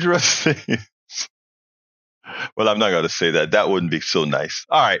most dangerous thing. Well, I'm not going to say that. That wouldn't be so nice.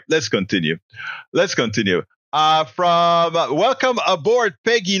 All right, let's continue. Welcome aboard,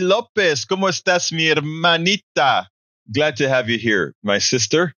 Peggy Lopez. ¿Cómo estás, mi hermanita? Glad to have you here, my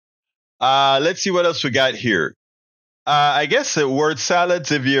sister. Let's see what else we got here. I guess word salads,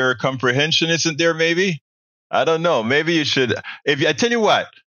 if your comprehension isn't there, maybe. I don't know. Maybe you should. I tell you what,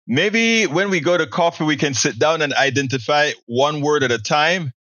 maybe when we go to coffee, we can sit down and identify one word at a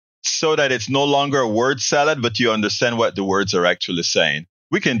time so that it's no longer a word salad, but you understand what the words are actually saying.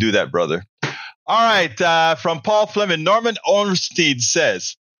 We can do that, brother. All right. From Paul Fleming, Norman Ornstein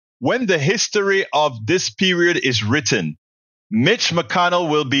says, when the history of this period is written, Mitch McConnell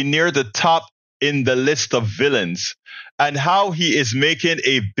will be near the top in the list of villains, and how he is making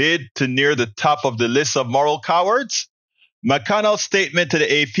a bid to near the top of the list of moral cowards. McConnell's statement to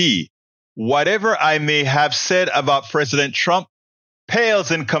the AP, whatever I may have said about President Trump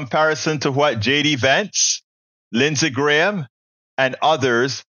pales in comparison to what J.D. Vance, Lindsey Graham, and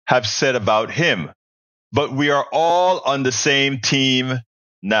others have said about him. But we are all on the same team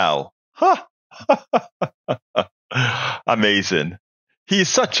now. Amazing. He's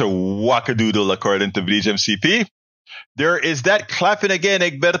such a wackadoodle, according to Bridge MCP. There is that clapping again,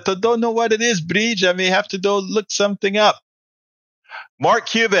 Egberto. Don't know what it is, Bridge. I may have to go look something up. Mark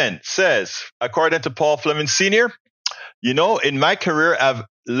Cuban says, according to Paul Fleming Sr., you know, in my career, I've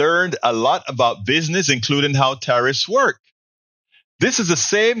learned a lot about business, including how tariffs work. This is the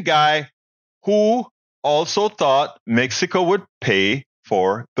same guy who also thought Mexico would pay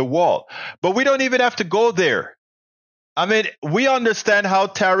for the wall. But we don't even have to go there. I mean, we understand how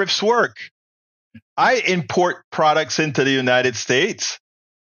tariffs work. I import products into the United States.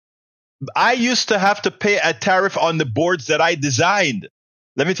 I used to have to pay a tariff on the boards that I designed.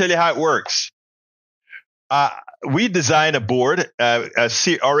 Let me tell you how it works. We designed a board, a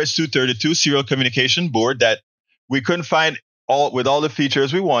RS-232 serial communication board that we couldn't find with all the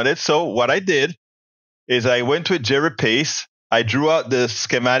features we wanted. So what I did is I went with Jerry Pace. I drew out the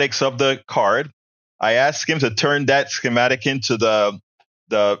schematics of the card. I asked him to turn that schematic into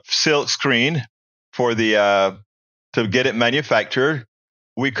the silk screen for to get it manufactured.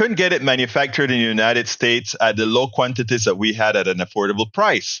 We couldn't get it manufactured in the United States at the low quantities that we had at an affordable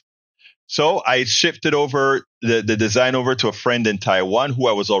price. So I shifted over the design over to a friend in Taiwan who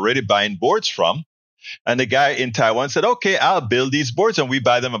I was already buying boards from. And the guy in Taiwan said, okay, I'll build these boards. And we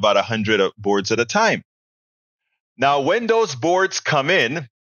buy them about 100 boards at a time. Now, when those boards come in,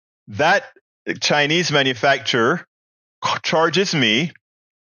 that Chinese manufacturer charges me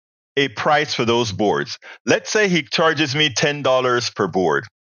a price for those boards. Let's say he charges me $10 per board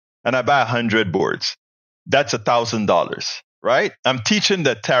and I buy 100 boards. That's $1,000, right? I'm teaching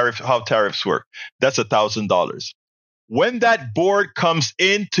the how tariffs work. That's $1,000. When that board comes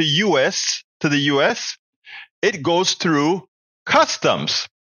into the US, it goes through customs.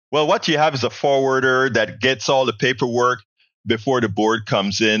 Well, what you have is a forwarder that gets all the paperwork before the board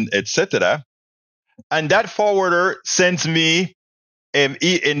comes in, etc. And that forwarder sends me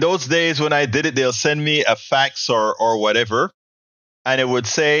in those days when I did it, they'll send me a fax or whatever, and it would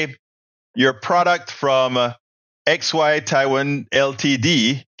say, your product from XY Taiwan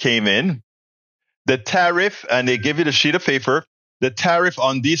Ltd came in. The tariff, and they give you the sheet of paper, the tariff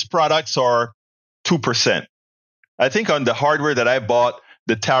on these products are 2%. I think on the hardware that I bought,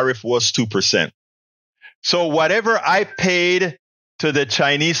 the tariff was 2%. So whatever I paid to the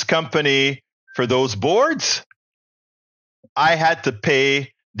Chinese company for those boards, I had to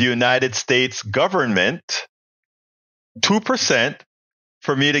pay the United States government 2%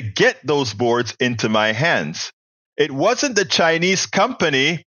 for me to get those boards into my hands. It wasn't the Chinese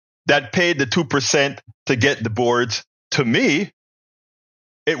company that paid the 2% to get the boards to me.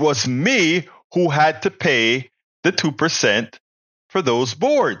 It was me who had to pay the 2% for those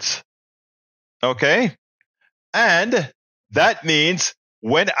boards. Okay? And that means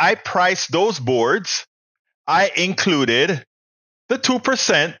when I priced those boards, I included the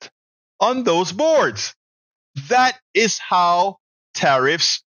 2% on those boards. That is how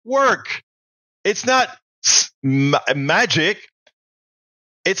tariffs work. It's not magic.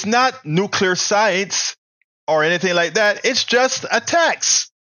 It's not nuclear science or anything like that. It's just a tax.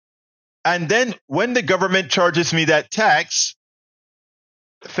 And then when the government charges me that tax,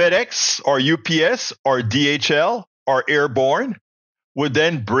 FedEx or UPS or DHL or Airborne would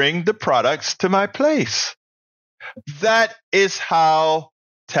then bring the products to my place. That is how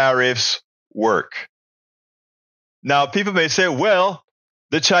tariffs work. Now, people may say, well,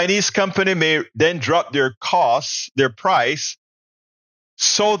 the Chinese company may then drop their costs, their price,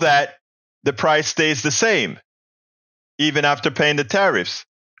 so that the price stays the same, even after paying the tariffs.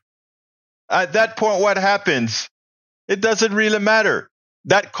 At that point, what happens? It doesn't really matter.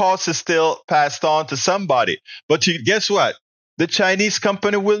 That cost is still passed on to somebody. But guess what? The Chinese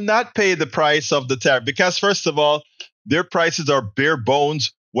company will not pay the price of the tariff because, first of all, their prices are bare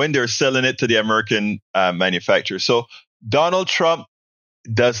bones when they're selling it to the American manufacturer. So Donald Trump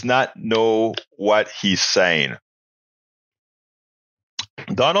does not know what he's saying.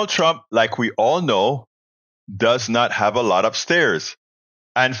 Donald Trump, like we all know, does not have a lot upstairs.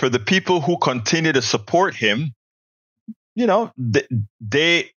 And for the people who continue to support him, you know,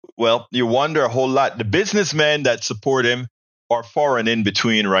 you wonder a whole lot. The businessmen that support him are far and in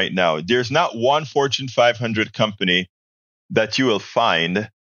between right now. There's not one Fortune 500 company that you will find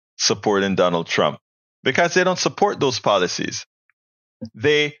supporting Donald Trump because they don't support those policies.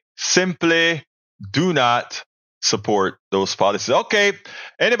 They simply do not support those policies. Okay,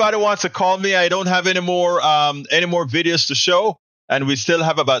 anybody wants to call me? I don't have any more videos to show, and we still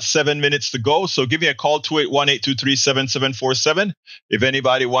have about 7 minutes to go. So give me a call, 281-823-7747. If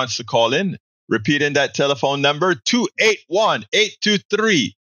anybody wants to call in, repeating that telephone number,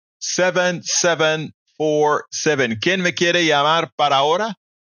 281-823-7747. ¿Quién me quiere llamar para ahora?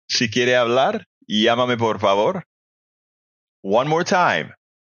 Si quiere hablar, llámame por favor. One more time,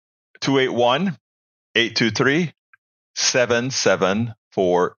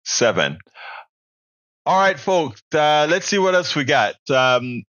 281-823-7747. All right, folks, let's see what else we got.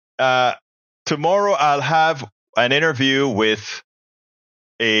 Tomorrow I'll have an interview with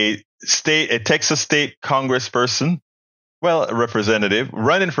a Texas state congressperson, a representative,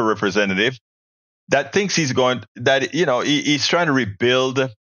 running for representative, that thinks he's trying to rebuild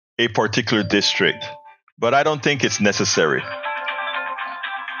a particular district. But I don't think it's necessary.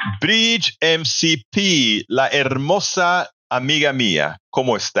 Bridge MCP, la hermosa amiga mía.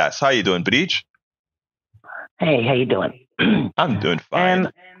 ¿Cómo estás? How you doing, Bridge? Hey, how you doing? I'm doing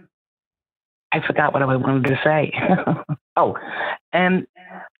fine. I forgot what I wanted to say.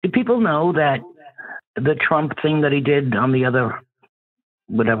 Do people know that the Trump thing that he did on the other,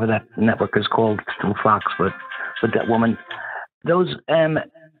 whatever that network is called, still Fox, but with that woman, those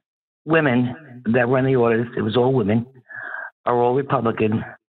women that were in the audience, it was all women, are all Republican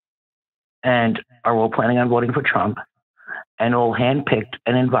and are all planning on voting for Trump and all handpicked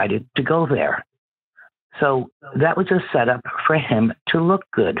and invited to go there. So that was a setup for him to look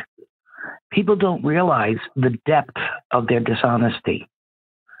good. People don't realize the depth of their dishonesty.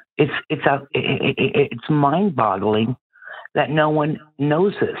 It's mind-boggling that no one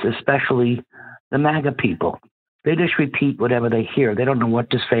knows this, especially the MAGA people. They just repeat whatever they hear. They don't know what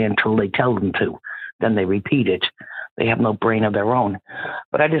to say until they tell them to. Then they repeat it. They have no brain of their own.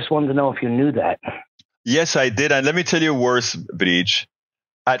 But I just wanted to know if you knew that. Yes, I did. And let me tell you worse, Bridge.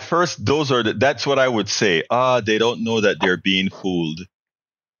 At first, that's what I would say. They don't know that they're being fooled.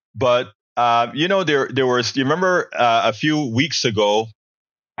 But, there was, you remember a few weeks ago,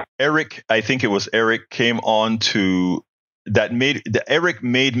 Eric came on to Eric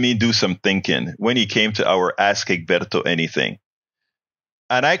made me do some thinking when he came to our Ask Egberto Anything.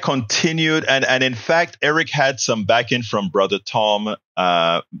 And I continued, and in fact, Eric had some backing from Brother Tom,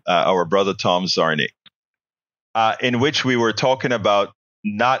 our Brother Tom Zarnik, in which we were talking about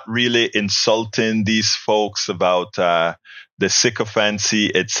not really insulting these folks about the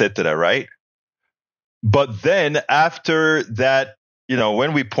sycophancy, etc., right? But then after that,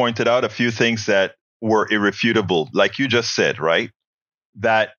 when we pointed out a few things that were irrefutable, like you just said, right,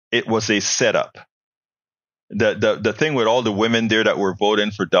 that it was a setup. The thing with all the women there that were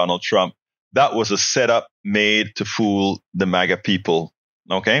voting for Donald Trump, that was a setup made to fool the MAGA people,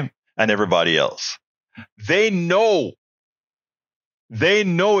 okay, and everybody else. They know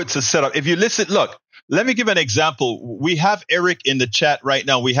it's a setup. If you listen, look, let me give an example. We have Eric in the chat right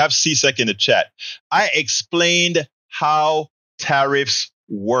now. We have CSEC in the chat. I explained how tariffs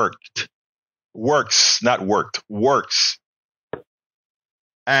works.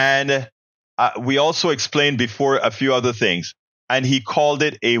 And we also explained before a few other things, and he called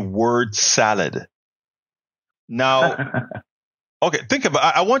it a word salad. Now, okay,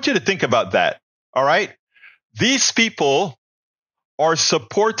 I want you to think about that. All right. These people are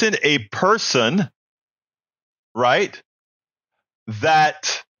supporting a person, right,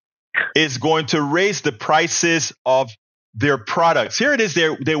 that is going to raise the prices of their products. Here it is.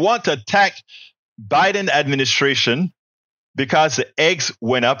 They want to attack Biden administration because the eggs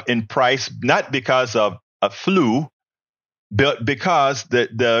went up in price, not because of a flu, but because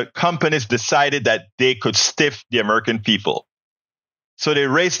the companies decided that they could stiff the American people. So they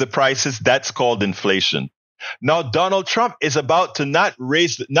raised the prices. That's called inflation. Now, Donald Trump is about to not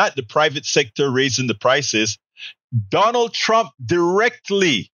the private sector raising the prices. Donald Trump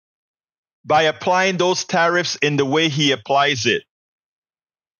directly, by applying those tariffs in the way he applies it,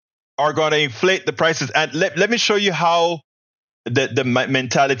 are going to inflate the prices. And let me show you how the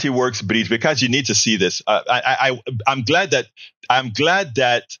mentality works, Brit, because you need to see this. I'm glad that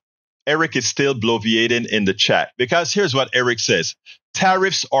Eric is still bloviating in the chat, because here's what Eric says.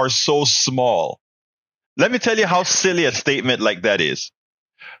 Tariffs are so small. Let me tell you how silly a statement like that is.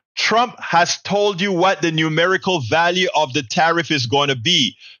 Trump has told you what the numerical value of the tariff is going to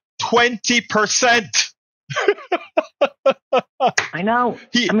be. 20%. I know.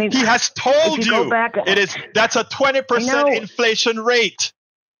 He has told you that's a 20% inflation rate.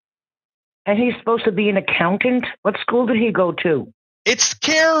 And he's supposed to be an accountant? What school did he go to? It's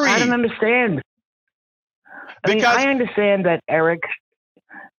scary. I don't understand. I understand that Eric,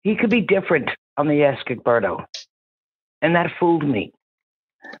 he could be different on the Ask Egberto. And that fooled me.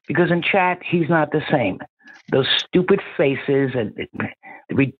 Because in chat, he's not the same. Those stupid faces and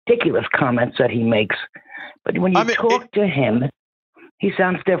the ridiculous comments that he makes. But when you talk to him, he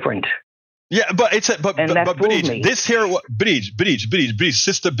sounds different. Yeah, but Bridge, this here, Bridge,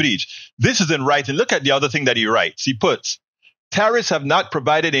 Sister Bridge, this is in writing. Look at the other thing that he writes. He puts, tariffs have not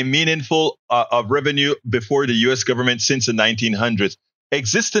provided a meaningful of revenue before the U.S. government since the 1900s.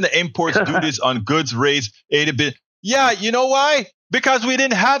 Existing imports duties on goods raised 80 billion. Yeah, you know why? Because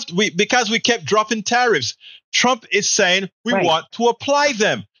because we kept dropping tariffs. Trump is saying we want to apply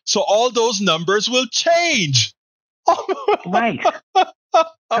them. So all those numbers will change. Right.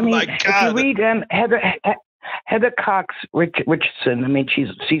 My God. If you read Heather Cox Richardson,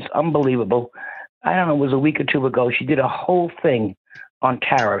 she's unbelievable. I don't know, it was a week or two ago. She did a whole thing on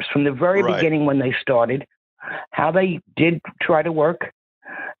tariffs from the very beginning when they started, how they did try to work,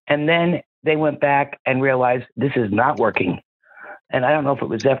 and then they went back and realized this is not working. And I don't know if it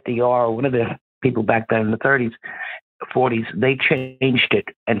was FDR or one of the people back then in the 30s, 40s, they changed it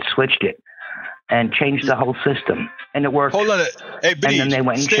and switched it and changed the whole system. And it worked. Hold on. Hey, Bridge, and then they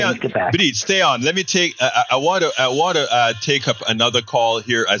went and changed it back. Bridge, stay on. Let me take, I want to take up another call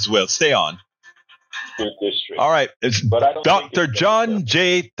here as well. Stay on. All right. It's Dr. John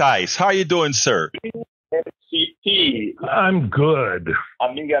J. Tice. How are you doing, sir? I'm good.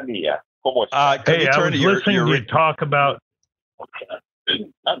 Amiga mia. Hey, I was listening to you talk about...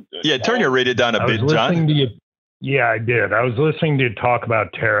 Yeah, turn your radio down a bit, John. Yeah, I did. I was listening to you talk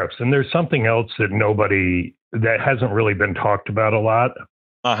about tariffs, and there's something else that hasn't really been talked about a lot.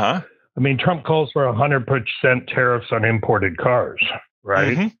 Uh-huh. I mean, Trump calls for 100% tariffs on imported cars,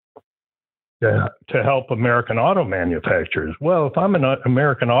 right? Mm-hmm. To help American auto manufacturers. Well, if I'm an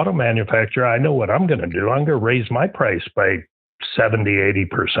American auto manufacturer, I know what I'm going to do. I'm going to raise my price by 70,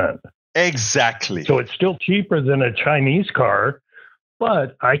 80%. Exactly. So it's still cheaper than a Chinese car,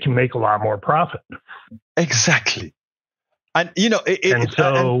 but I can make a lot more profit. Exactly. And,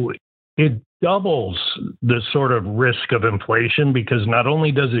 it doubles the sort of risk of inflation, because not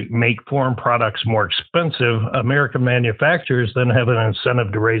only does it make foreign products more expensive, American manufacturers then have an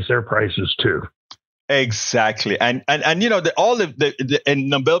incentive to raise their prices too. Exactly. And you know, all the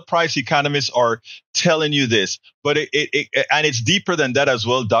Nobel Prize economists are telling you this, but and it's deeper than that as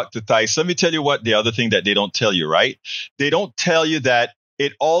well, Dr. Theis. Let me tell you what the other thing that they don't tell you, right? They don't tell you that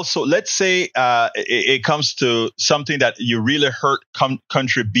it also, let's say it comes to something that you really hurt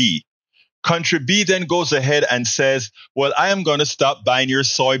country B. Country B then goes ahead and says, well, I am going to stop buying your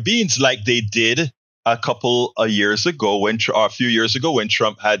soybeans like they did a few years ago when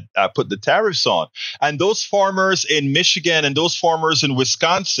Trump had put the tariffs on. And those farmers in Michigan and those farmers in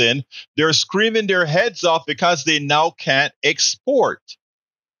Wisconsin, they're screaming their heads off because they now can't export.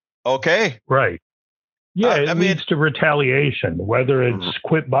 Okay? Right. Yeah, it leads to retaliation, whether it's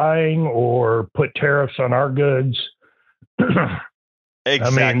quit buying or put tariffs on our goods.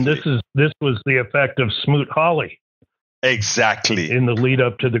 Exactly. I mean, this was the effect of Smoot-Hawley. Exactly. In the lead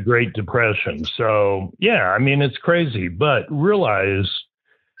up to the Great Depression. So, yeah, I mean, it's crazy. But realize,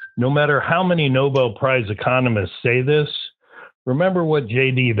 no matter how many Nobel Prize economists say this, remember what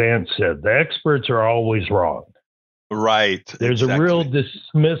J.D. Vance said. The experts are always wrong. Right. There's a real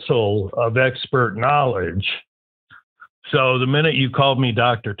dismissal of expert knowledge. So the minute you called me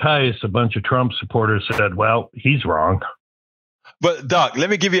Dr. Theis, a bunch of Trump supporters said, well, he's wrong. But Doc, let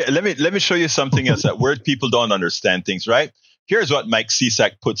me show you something else that where people don't understand things, right? Here's what Mike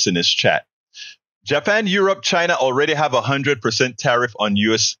Cisak puts in his chat. Japan, Europe, China already have 100% tariff on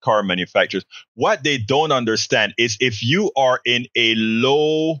U.S. car manufacturers. What they don't understand is if you are in a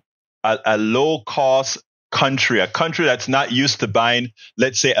low cost country, a country that's not used to buying,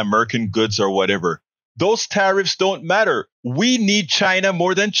 let's say, American goods or whatever, those tariffs don't matter. We need China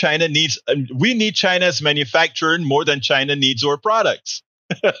more than China needs. We need China's manufacturing more than China needs our products.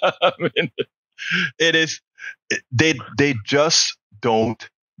 I mean, it is. They just don't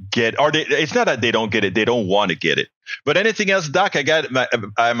get, or it's not that they don't get it. They don't want to get it. But anything else, Doc?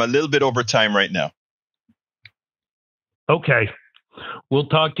 I'm a little bit over time right now. Okay, we'll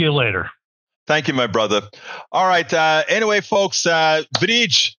talk to you later. Thank you, my brother. All right. Anyway, folks,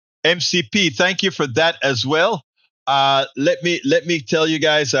 Bridge. MCP, thank you for that as well. Let me tell you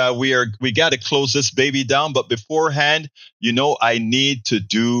guys, we got to close this baby down. But beforehand, you know, I need to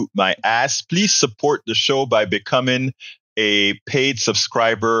do my ask. Please support the show by becoming a paid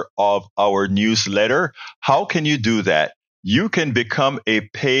subscriber of our newsletter. How can you do that? You can become a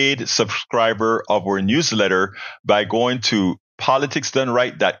paid subscriber of our newsletter by going to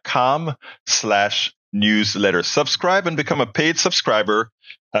politicsdoneright.com/newsletter. Subscribe and become a paid subscriber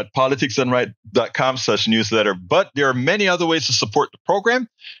at politicsdoneright.com/newsletter. But there are many other ways to support the program.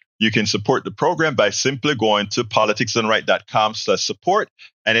 You can support the program by simply going to politicsdoneright.com/support,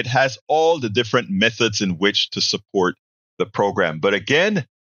 and it has all the different methods in which to support the program. But again,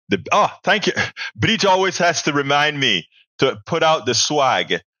 thank you. Bridge always has to remind me to put out the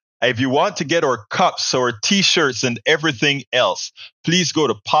swag. If you want to get our cups, our T-shirts, and everything else, please go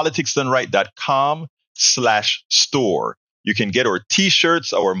to politicsdoneright.com/store. You can get our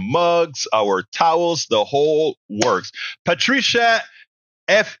T-shirts, our mugs, our towels, the whole works. Patricia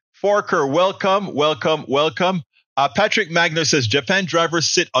F. Forker, welcome. Patrick Magner says, Japan drivers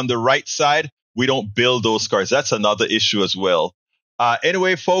sit on the right side. We don't build those cars. That's another issue as well.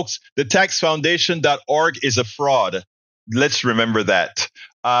 Anyway, folks, the taxfoundation.org is a fraud. Let's remember that.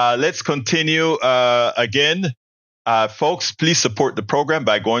 Let's continue again. Folks, please support the program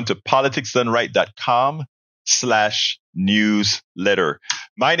by going to politicsdoneright.com/newsletter.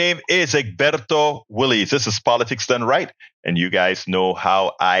 My name is Egberto Willies. This is Politics Done Right. And you guys know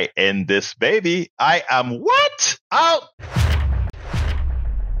how I end this baby. I am what? Out!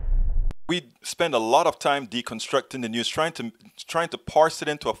 We spend a lot of time deconstructing the news, trying to parse it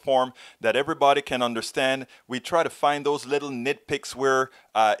into a form that everybody can understand. We try to find those little nitpicks where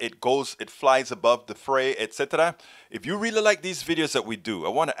it flies above the fray, etc. If you really like these videos that we do, I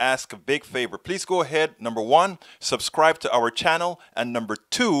want to ask a big favor. Please go ahead. Number 1, subscribe to our channel. And number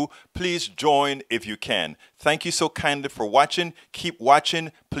 2, please join if you can. Thank you so kindly for watching. Keep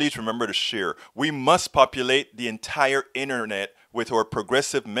watching. Please remember to share. We must populate the entire internet with our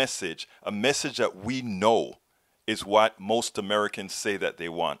progressive message, a message that we know is what most Americans say that they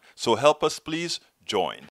want. So help us, please join.